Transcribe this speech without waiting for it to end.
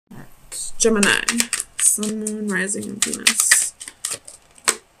Gemini, Sun, Moon, Rising, and Venus.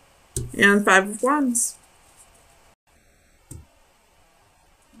 And 5 of Wands.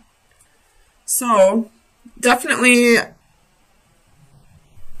 So, definitely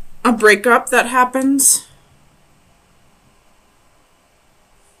a breakup that happens.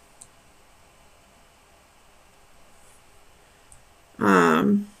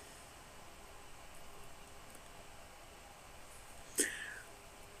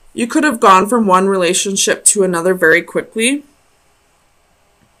 You could have gone from one relationship to another very quickly.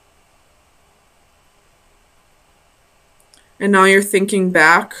 And now you're thinking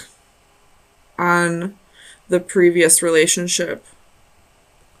back on the previous relationship.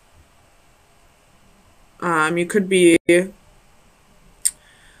 You could be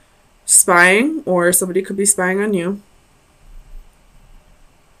spying, or somebody could be spying on you.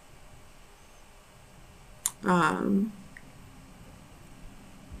 Let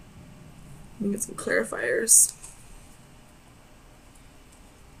me get some clarifiers.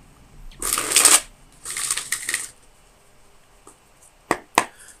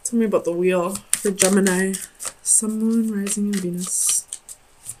 Tell me about the wheel for Gemini, Sun, Moon, Rising, and Venus.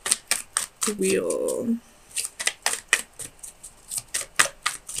 The wheel.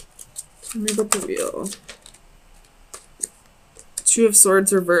 Tell me about the wheel. 2 of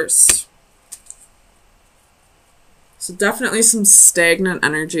Swords reversed. So definitely some stagnant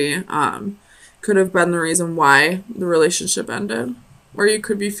energy. Could have been the reason why the relationship ended. Or you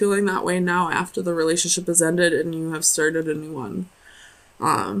could be feeling that way now after the relationship has ended and you have started a new one.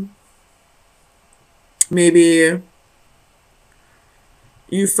 Maybe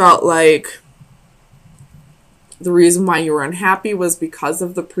you felt like the reason why you were unhappy was because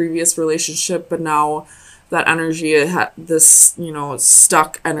of the previous relationship, but now that energy, this, you know,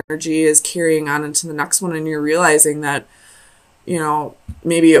 stuck energy is carrying on into the next one, and you're realizing that, you know,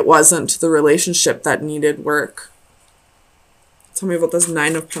 maybe it wasn't the relationship that needed work. Tell me about this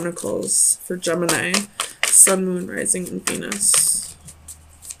 9 of Pentacles for Gemini, Sun, Moon, Rising, and Venus.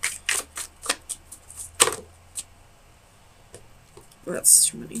 That's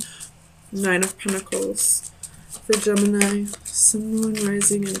too many. 9 of Pentacles for Gemini, Sun, Moon,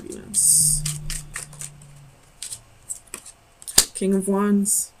 Rising, and Venus. King of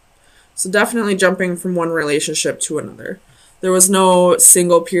Wands. So definitely jumping from one relationship to another. There was no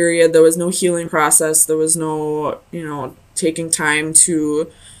single period. There was no healing process. There was no, you know, taking time for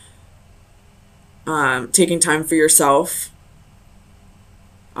yourself.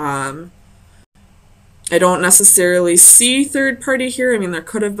 I don't necessarily see third party here. I mean, there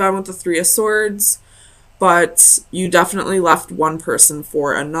could have been with the 3 of Swords, but you definitely left one person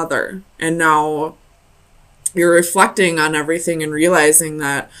for another. And now you're reflecting on everything and realizing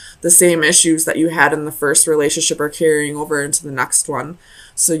that the same issues that you had in the first relationship are carrying over into the next one.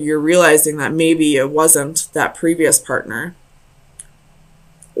 So you're realizing that maybe it wasn't that previous partner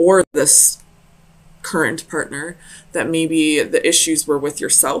or this current partner, that maybe the issues were with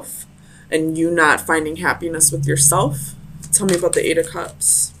yourself and you not finding happiness with yourself. Tell me about the 8 of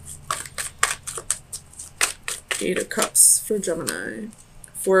Cups. 8 of Cups for Gemini.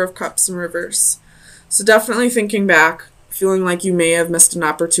 4 of Cups in reverse. So definitely thinking back, feeling like you may have missed an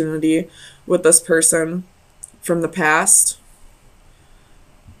opportunity with this person from the past,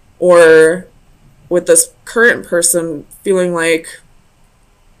 or with this current person feeling like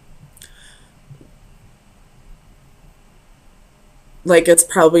it's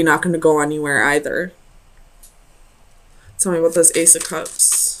probably not going to go anywhere either. Tell me about this Ace of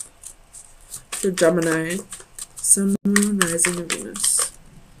Cups for Gemini, Sun, Moon, Rising, and Venus.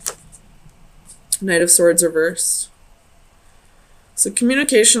 Knight of Swords reversed. So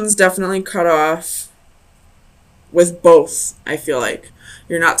communication's definitely cut off with both, I feel like.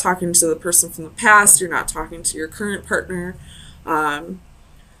 You're not talking to the person from the past. You're not talking to your current partner.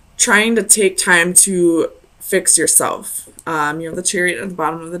 Trying to take time to fix yourself. You have the Chariot at the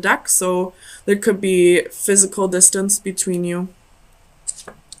bottom of the deck, so there could be physical distance between you.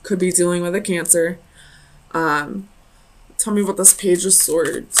 Could be dealing with a Cancer. Tell me about this Page of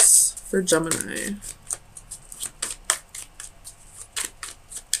Swords for Gemini.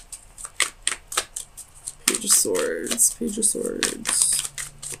 Page of Swords, Page of Swords.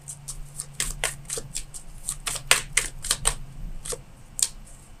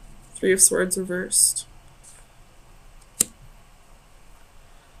 Three of Swords reversed.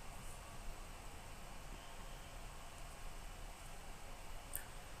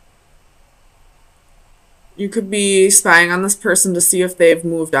 You could be spying on this person to see if they've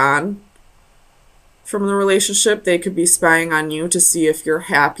moved on from the relationship. They could be spying on you to see if you're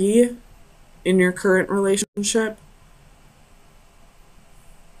happy in your current relationship.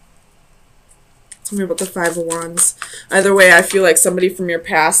 Tell me about the Five of Wands. Either way, I feel like somebody from your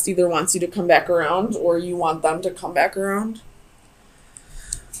past either wants you to come back around or you want them to come back around.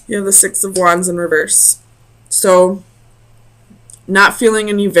 You have the Six of Wands in reverse. So, not feeling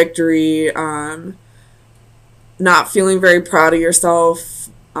any victory, not feeling very proud of yourself,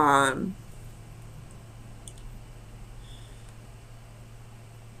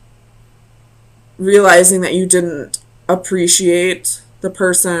 realizing that you didn't appreciate the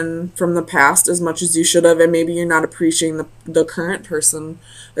person from the past as much as you should have, and maybe you're not appreciating the current person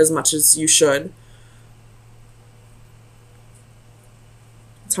as much as you should.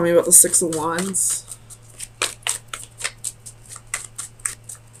 Tell me about the Six of Wands.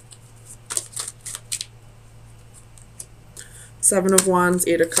 Seven of Wands,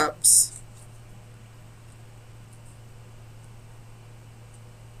 Eight of Cups.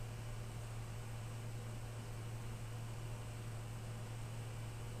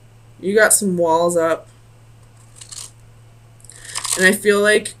 You got some walls up. And I feel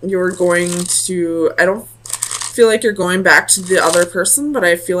like you're going to, I don't feel like you're going back to the other person, but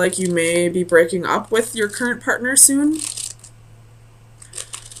I feel like you may be breaking up with your current partner soon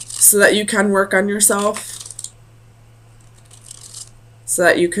so that you can work on yourself, so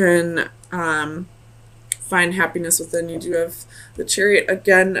that you can find happiness within. You do have the Chariot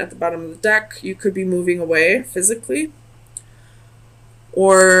again at the bottom of the deck. You could be moving away physically,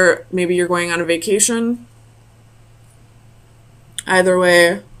 or maybe you're going on a vacation. Either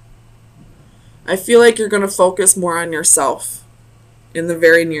way, I feel like you're going to focus more on yourself in the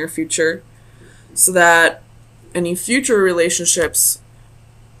very near future so that any future relationships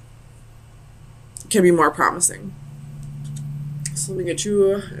can be more promising. So let me get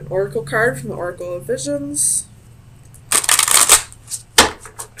you an oracle card from the Oracle of Visions.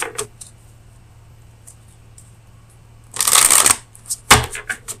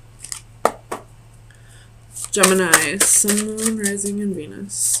 Gemini, Sun, Moon, Rising, and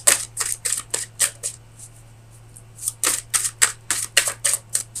Venus.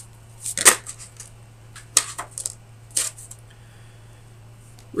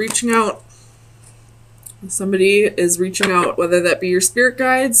 Reaching out. Somebody is reaching out, whether that be your spirit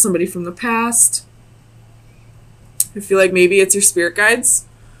guides, somebody from the past. I feel like maybe it's your spirit guides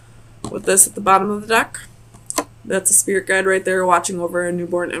with this at the bottom of the deck. That's a spirit guide right there watching over a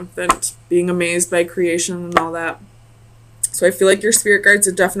newborn infant, being amazed by creation and all that. So I feel like your spirit guides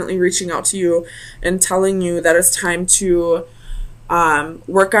are definitely reaching out to you and telling you that it's time to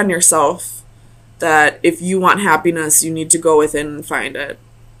work on yourself, that if you want happiness, you need to go within and find it,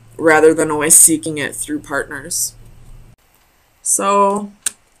 rather than always seeking it through partners. So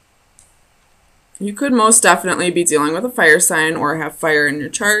you could most definitely be dealing with a fire sign or have fire in your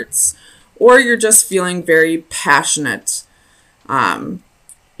charts, or you're just feeling very passionate,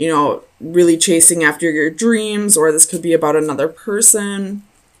 you know, really chasing after your dreams, or this could be about another person.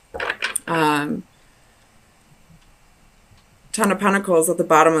 Ten of Pentacles at the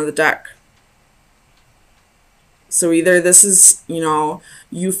bottom of the deck. So either this is, you know,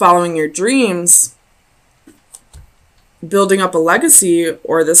 you following your dreams, building up a legacy,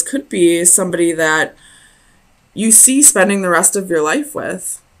 or this could be somebody that you see spending the rest of your life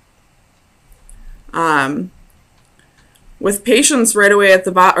with. With Patience right away at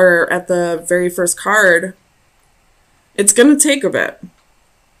the or at the very first card, it's going to take a bit.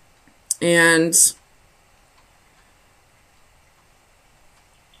 And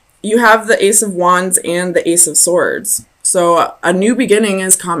you have the Ace of Wands and the Ace of Swords. So a new beginning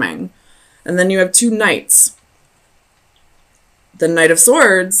is coming. And then you have two Knights. The Knight of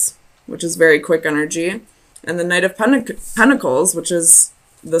Swords, which is very quick energy, and the Knight of Pentacles, which is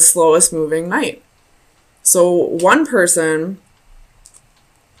the slowest moving knight. So one person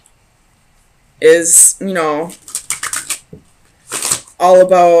is, you know, all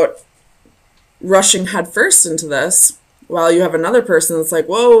about rushing headfirst into this, while you have another person that's like,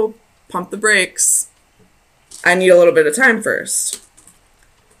 whoa, pump the brakes. I need a little bit of time first.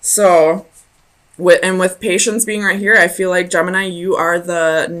 So, with Patience being right here, I feel like, Gemini, you are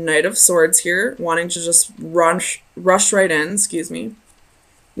the Knight of Swords here, wanting to just rush right in,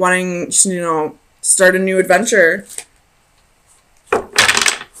 wanting to, you know, start a new adventure.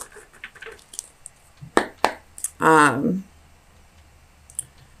 I'm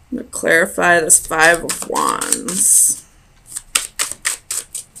going to clarify this Five of Wands.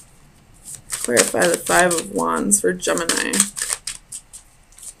 Clarify the Five of Wands for Gemini.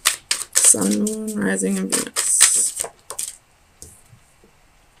 Sun, Moon, Rising, and Venus.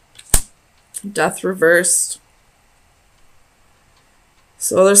 Death reversed.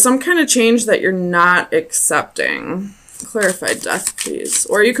 So there's some kind of change that you're not accepting. Clarify death, please.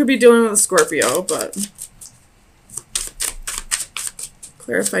 Or you could be dealing with a Scorpio, but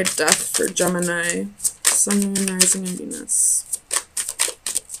clarify death for Gemini, Sun, Moon, Rising, and Venus.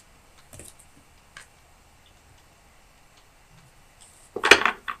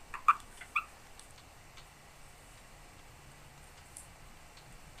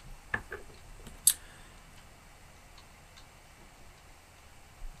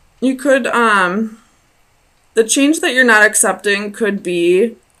 You could, the change that you're not accepting could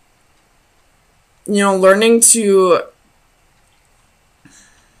be, you know, learning to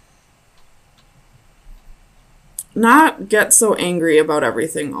not get so angry about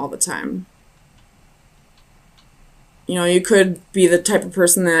everything all the time. You know, you could be the type of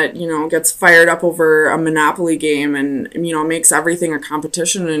person that, you know, gets fired up over a Monopoly game and, you know, makes everything a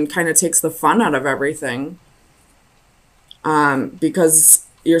competition and kind of takes the fun out of everything. Because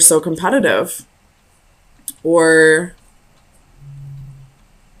you're so competitive. Or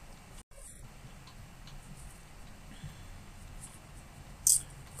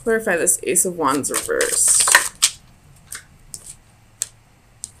clarify this Ace of Wands reversed.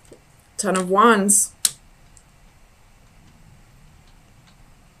 Ten of Wands.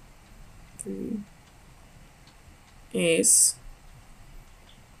 3. Ace.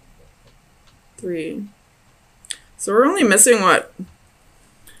 3. So we're only missing, what,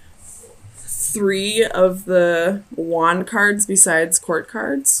 3 of the wand cards besides court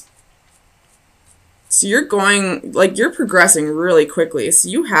cards? So you're going, like, you're progressing really quickly. So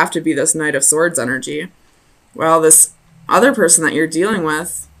you have to be this Knight of Swords energy. Well, this other person that you're dealing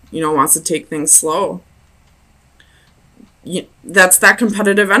with, you know, wants to take things slow. That's that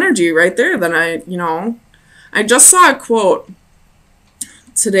competitive energy right there that I just saw a quote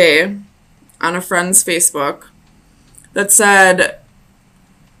today on a friend's Facebook that said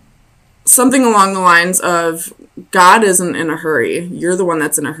something along the lines of, God isn't in a hurry. You're the one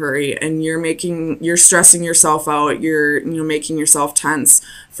that's in a hurry, and you're stressing yourself out. You're, making yourself tense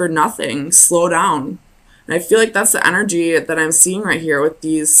for nothing. Slow down. And I feel like that's the energy that I'm seeing right here with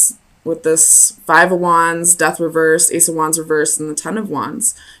this 5 of Wands, Death reversed, Ace of Wands reversed, and the 10 of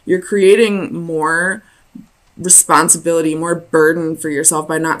Wands. You're creating more responsibility, more burden for yourself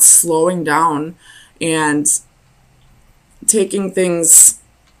by not slowing down and taking things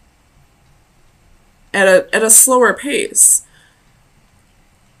at a slower pace.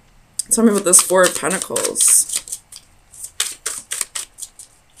 Tell me about this 4 of Pentacles.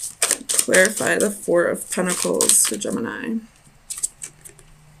 Clarify the 4 of Pentacles for Gemini.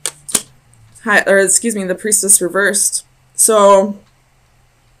 The Priestess reversed. So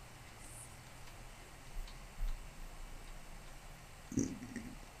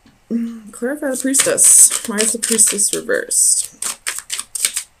clarify the Priestess. Why is the Priestess reversed?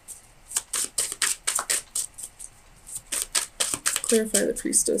 Clarify the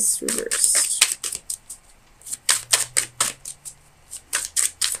Priestess reversed.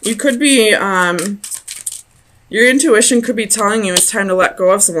 You could be, your intuition could be telling you it's time to let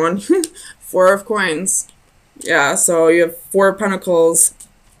go of someone. 4 of Coins. Yeah, so you have 4 of Pentacles,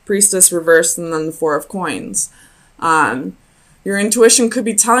 Priestess reversed, and then the 4 of Coins. Your intuition could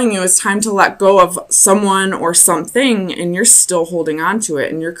be telling you it's time to let go of someone or something, and you're still holding on to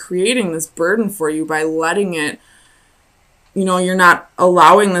it, and you're creating this burden for you by letting it, you're not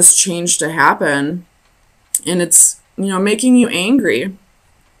allowing this change to happen, and it's, making you angry.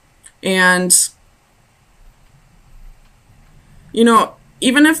 And,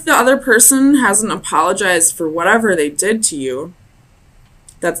 even if the other person hasn't apologized for whatever they did to you,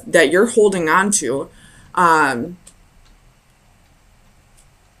 that you're holding on to,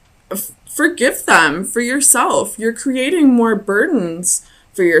 forgive them for yourself. You're creating more burdens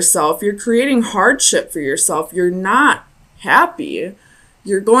for yourself. You're creating hardship for yourself. You're not happy.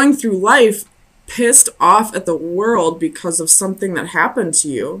 You're going through life pissed off at the world because of something that happened to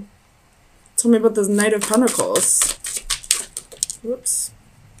you. Tell me about this Knight of Pentacles. Whoops.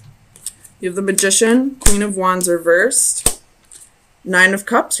 You have the Magician, Queen of Wands reversed, 9 of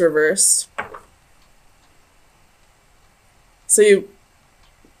Cups reversed. So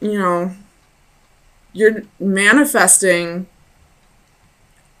you're manifesting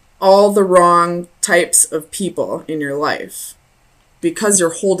all the wrong types of people in your life because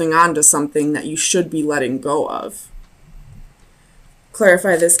you're holding on to something that you should be letting go of.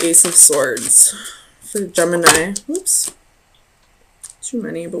 Clarify this Ace of Swords for Gemini. Oops. Too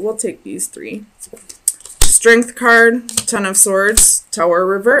many, but we'll take these 3. Strength card, 10 of Swords, Tower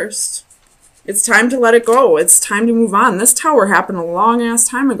reversed. It's time to let it go. It's time to move on. This tower happened a long-ass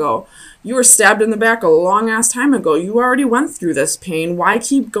time ago. You were stabbed in the back a long-ass time ago. You already went through this pain. Why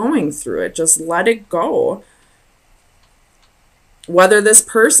keep going through it? Just let it go. whether this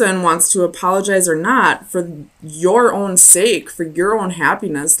person wants to apologize or not, for your own sake, for your own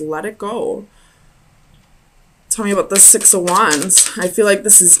happiness, let it go. Tell me about the Six of Wands. I feel like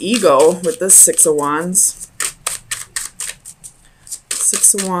this is ego with this Six of Wands.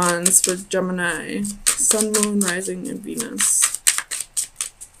 Six of Wands for Gemini. Sun, Moon, Rising, and Venus.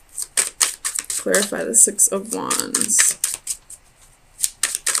 Clarify the Six of Wands.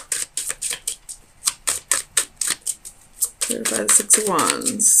 Clarify the Six of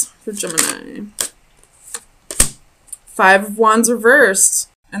Wands for Gemini. Five of Wands reversed.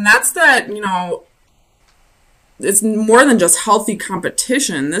 And that's that, you know, it's more than just healthy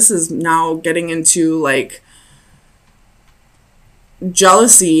competition. This is now getting into, like,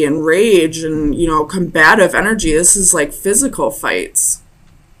 jealousy and rage and, you know, combative energy. This is like physical fights.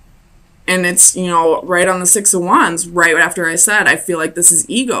 And it's, you know, right on the Six of Wands, right after I said, I feel like this is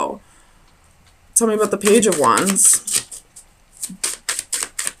ego. Tell me about the Page of Wands.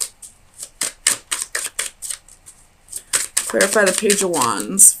 Clarify the Page of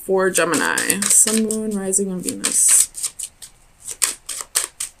Wands for Gemini. Sun, Moon, Rising, and Venus.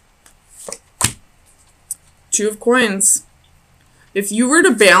 Two of Coins. If you were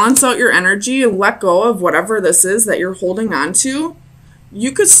to balance out your energy and let go of whatever this is that you're holding on to,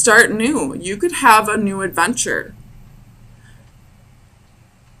 you could start new. You could have a new adventure.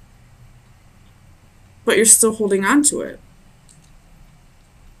 But you're still holding on to it.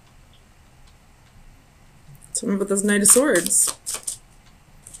 Tell me about this Knight of Swords.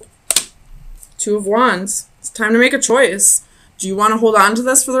 Two of Wands. It's time to make a choice. Do you want to hold on to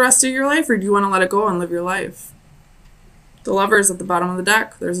this for the rest of your life, or do you want to let it go and live your life? The Lovers at the bottom of the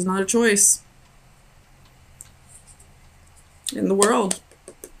deck. There's another choice. In the World.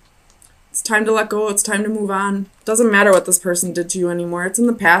 It's time to let go. It's time to move on. Doesn't matter what this person did to you anymore. It's in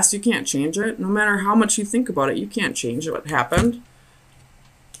the past. You can't change it. No matter how much you think about it, you can't change what happened.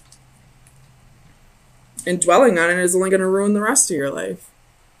 And dwelling on it is only going to ruin the rest of your life.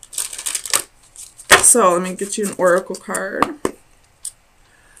 So let me get you an oracle card.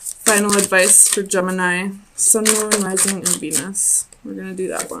 Final advice for Gemini. Sun, Moon, Rising, and Venus. We're going to do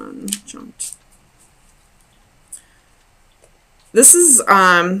that one. Jumped. This is,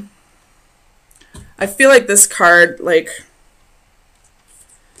 I feel like this card, like,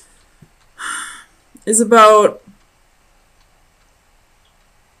 is about,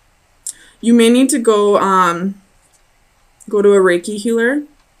 you may need to go to a Reiki healer,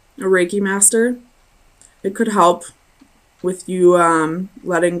 a Reiki master. It could help with you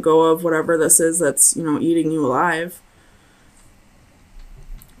letting go of whatever this is that's, you know, eating you alive.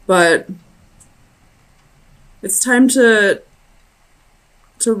 But it's time to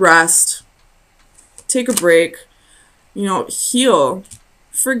rest, take a break, you know, heal,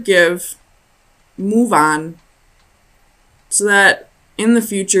 forgive, move on, so that in the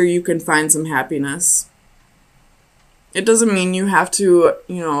future you can find some happiness. It doesn't mean you have to,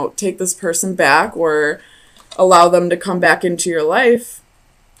 you know, take this person back or allow them to come back into your life,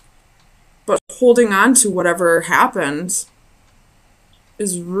 but holding on to whatever happened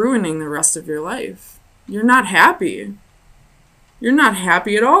is ruining the rest of your life. You're not happy. You're not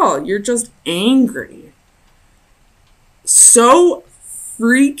happy at all. You're just angry. So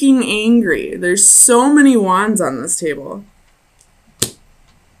freaking angry. There's so many wands on this table.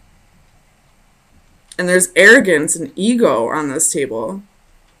 And there's arrogance and ego on this table.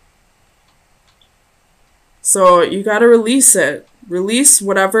 So you got to release it. Release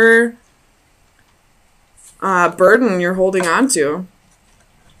whatever burden you're holding on to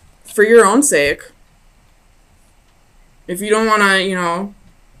for your own sake. If you don't want to, you know,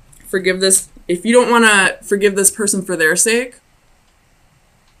 forgive this, if you don't want to forgive this person for their sake,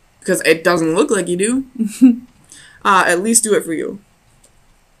 because it doesn't look like you do, at least do it for you.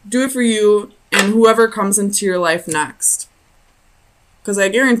 Do it for you and whoever comes into your life next. Because I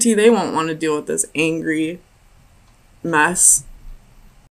guarantee they won't want to deal with this angry mess.